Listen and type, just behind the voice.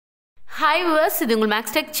Hi viewers, இது உங்கள்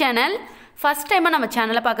maths tech channel. First time நம்ம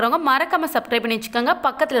சேனலை பார்க்குறவங்க மறக்காம சப்ஸ்கிரைப் பண்ணி வச்சுக்கோங்க.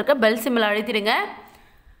 பக்கத்தில் இருக்க பெல் சிம்பிள் அழுத்திடுங்க.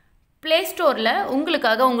 ப்ளே ஸ்டோரில்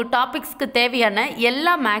உங்களுக்காக உங்கள் டாபிக்ஸ்க்கு தேவையான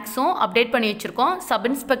எல்லா மேக்ஸும் அப்டேட் பண்ணி வச்சுருக்கோம். சப்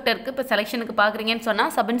இன்ஸ்பெக்டருக்கு இப்போ செலெக்ஷனுக்கு பார்க்குறீங்கன்னு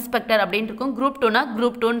சொன்னால் சப் இன்ஸ்பெக்டர் அப்படின்னு இருக்கும். குரூப் 2னா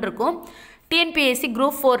குரூப் 2ன்னு இருக்கும். TNPSC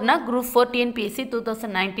Group 4னா Group 4 TNPSC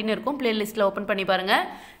 2019 இருக்கும். பிளேலிஸ்ட்டில் ஓப்பன் பண்ணி பாருங்கள்.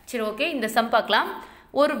 சரி, ஓகே, இந்த சம் பார்க்கலாம்.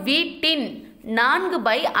 ஒரு வீட்டின்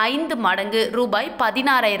 4/5 மடங்கு ரூபாய்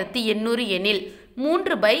 16,800 எனில்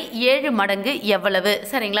 3/7 மடங்கு எவ்வளவு?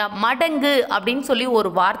 சரிங்களா? மடங்கு அப்படின்னு சொல்லி ஒரு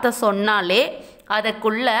வார்த்தை சொன்னாலே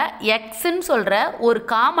அதுக்குள்ள எக்ஸ்ன்னு சொல்கிற ஒரு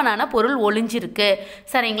காமனான பொருள் ஒளிஞ்சிருக்கு.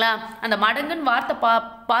 சரிங்களா? அந்த மடங்குன்னு வார்த்தை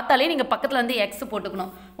பார்த்தாலே நீங்கள் பக்கத்தில் வந்து எக்ஸ்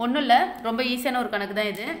போட்டுக்கணும். ஒன்றும் இல்லை, ரொம்ப ஈஸியான ஒரு கணக்கு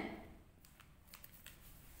தான் இது.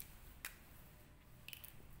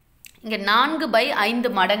 இங்கே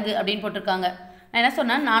 4/5 மடங்கு அப்படின்னு போட்டிருக்காங்க. நான் என்ன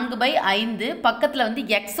சொன்னேன், 4/5 பக்கத்தில் வந்து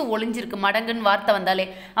எக்ஸ் ஒளிஞ்சிருக்கு மடங்குன்னு வார்த்தை வந்தாலே.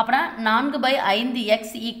 அப்படின்னா 4/5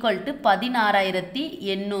 எக்ஸ் ஈக்குவல் டு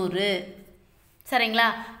 16,800. சரிங்களா?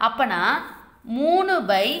 அப்போனா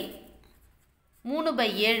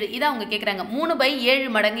 3/7 இதான் அவங்க கேட்குறாங்க. 3/7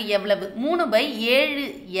 மடங்கு எவ்வளவு? 3/7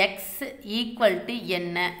 எக்ஸ் ஈக்குவல் டு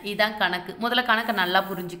என்ன? இதுதான் கணக்கு. முதல்ல கணக்கை நல்லா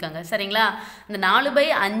புரிஞ்சுக்கோங்க. சரிங்களா? இந்த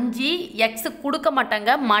 4/5 எக்ஸ் கொடுக்க மாட்டாங்க,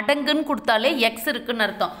 மடங்குன்னு கொடுத்தாலே எக்ஸ் இருக்குன்னு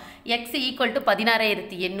அர்த்தம். எக்ஸ் ஈக்குவல் டு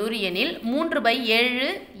 16,800 எனில் 3/7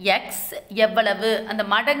 எக்ஸ் எவ்வளவு? அந்த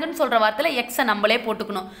மடங்குன்னு சொல்கிற வார்த்தையில் எக்ஸை நம்மளே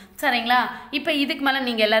போட்டுக்கணும். சரிங்களா? இப்போ இதுக்கு மேலே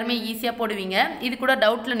நீங்கள் எல்லாருமே ஈஸியாக போடுவீங்க. இது கூட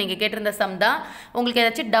டவுட்டில் நீங்கள் கேட்டிருந்த சம் தான். உங்களுக்கு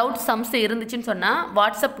ஏதாச்சும் டவுட் சம்ஸ் இருந்துச்சுன்னு சொன்னால்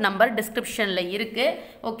வாட்ஸ்அப் நம்பர் டிஸ்கிரிப்ஷனில் இருக்குது.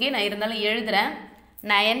 ஓகே, நான் இருந்தாலும் எழுதுகிறேன்.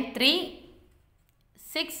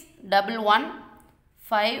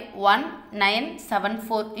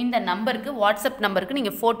 9361151974 இந்த நம்பருக்கு, வாட்ஸ்அப் நம்பருக்கு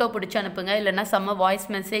நீங்கள் ஃபோட்டோ பிடிச்சி அனுப்புங்க. இல்லைன்னா செம்ம வாய்ஸ்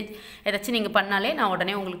மெசேஜ் ஏதாச்சும் நீங்கள் பண்ணாலே நான்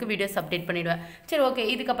உடனே உங்களுக்கு வீடியோஸ் அப்டேட் பண்ணிவிடுவேன். சரி, ஓகே,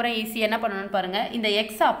 இதுக்கப்புறம் ஈஸி என்ன பண்ணணும்னு பாருங்கள். இந்த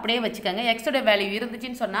எக்ஸை அப்படியே வச்சுக்கோங்க. எக்ஸோட வேல்யூ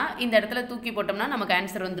இருந்துச்சுன்னு சொன்னால் இந்த இடத்துல தூக்கி போட்டோம்னா நமக்கு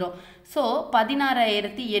ஆன்சர் வந்துடும். ஸோ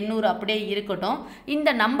 16,800 அப்படியே இருக்கட்டும். இந்த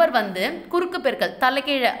நம்பர் வந்து குறுக்கு பெருக்கல்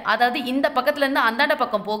தலைக்கீழே, அதாவது இந்த பக்கத்துலேருந்து அந்தாண்ட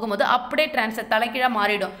பக்கம் போகும்போது அப்படியே ட்ரான்ஸ்ஃபர் தலைக்கீழாக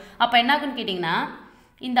மாறிடும். அப்போ என்னாகுன்னு கேட்டிங்கன்னா,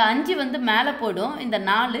 இந்த 5 வந்து மேலே போய்டும், இந்த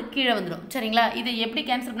 4 கீழே வந்துடும். சரிங்களா? இது எப்படி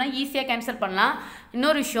கேன்சல் பண்ணால் ஈஸியாக கேன்சல் பண்ணலாம்.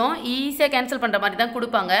 இன்னொரு விஷயம், ஈஸியாக கேன்சல் பண்ணுற மாதிரி தான்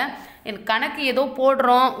கொடுப்பாங்க. எனக்கு கணக்கு ஏதோ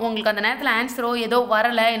போடுறோம், உங்களுக்கு அந்த நேரத்தில் ஆன்சரோ ஏதோ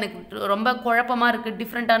வரலை, எனக்கு ரொம்ப குழப்பமாக இருக்குது,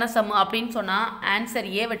 டிஃப்ரெண்ட்டான சம் அப்படின்னு சொன்னால்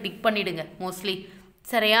ஆன்சர் ஏவை டிக் பண்ணிவிடுங்க மோஸ்ட்லி.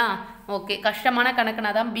 சரியா? ஓகே, கஷ்டமான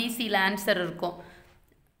கணக்குனா தான் பிசியில் ஆன்சர் இருக்கும்.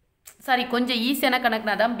 சாரி, கொஞ்சம் ஈஸியான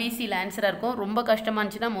கணக்குனா தான் பிசியில் ஆன்சராக இருக்கும். ரொம்ப கஷ்டமாக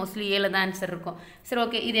இருந்துச்சுன்னா மோஸ்ட்லி ஏல தான் ஆன்சர் இருக்கும். சரி,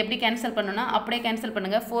 ஓகே, இது எப்படி கேன்சல் பண்ணணும்னா அப்படியே கேன்சல்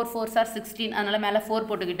பண்ணுங்கள். 4 4s are 16, அதனால் மேலே 4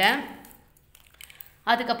 போட்டுக்கிட்டேன்.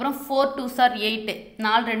 அதுக்கப்புறம் 4 2s are 8,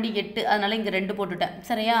 4 2 8, அதனால் இங்கே 2 போட்டுட்டேன்.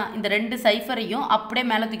 சரியா? இந்த 2 சைஃபரையும் அப்படியே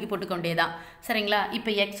மேலே தூக்கி போட்டுக்க வேண்டியதான். சரிங்களா? இப்போ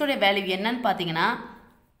எக்ஸோடைய வேல்யூ என்னன்னு பார்த்தீங்கன்னா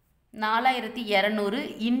 4200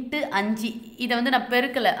 × 5. இதை வந்து நான்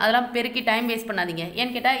பெருக்கலை, அதெல்லாம் பெருக்கி டைம் வேஸ்ட் பண்ணாதீங்க.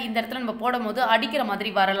 ஏன்னு கேட்டால் இந்த இடத்துல நம்ம போடும் போது அடிக்கிற மாதிரி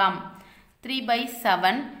வரலாம்.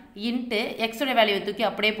 3/7 × எக்ஸோடைய வேல்யூவை தூக்கி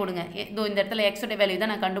அப்படியே போடுங்க. இதோ இந்த இடத்துல எக்ஸோடைய வேல்யூ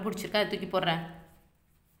தான் நான் கண்டுபிடிச்சிருக்கேன், அதை தூக்கி போடுறேன்.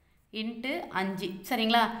 × 5.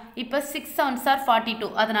 சரிங்களா? இப்போ 6 7s are 42,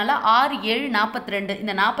 அதனால் 6 7 42.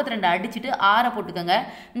 இந்த 42 அடிச்சுட்டு 6 போட்டுக்கோங்க.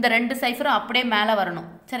 இந்த 2 சைஃபரும் அப்படியே மேலே வரணும்.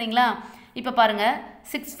 சரிங்களா? இப்போ பாருங்கள்,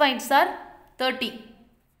 6 5s are 30,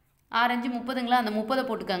 6 5 30ங்களா? அந்த 30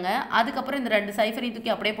 போட்டுக்கோங்க. அதுக்கப்புறம் இந்த 2 சைஃபரையும்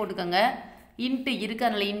தூக்கி அப்படியே போட்டுக்கோங்க. இன்ட்டு இருக்குது,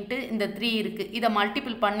 அதனால் இன்ட்டு இந்த 3 இருக்குது. இதை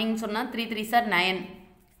மல்டிபிள் பண்ணிங்கன்னு சொன்னால் 3 3s are 9.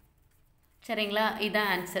 சரிங்களா? இதுதான்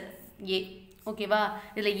ஆன்சர் ஏ. ஓகேவா?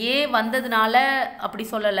 இதில் ஏ வந்ததுனால அப்படி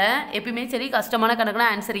சொல்லலை. எப்பயுமே சரி, கஷ்டமான கணக்குனா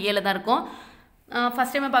ஆன்சர் ஏல தான் இருக்கும்.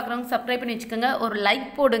 ஃபஸ்ட் டைமாக பார்க்குறவங்க சப்ஸ்கிரைப் பண்ணி வச்சுக்கோங்க. ஒரு லைக்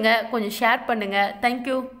போடுங்க, கொஞ்சம் ஷேர் பண்ணுங்கள்.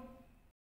 தேங்க்யூ.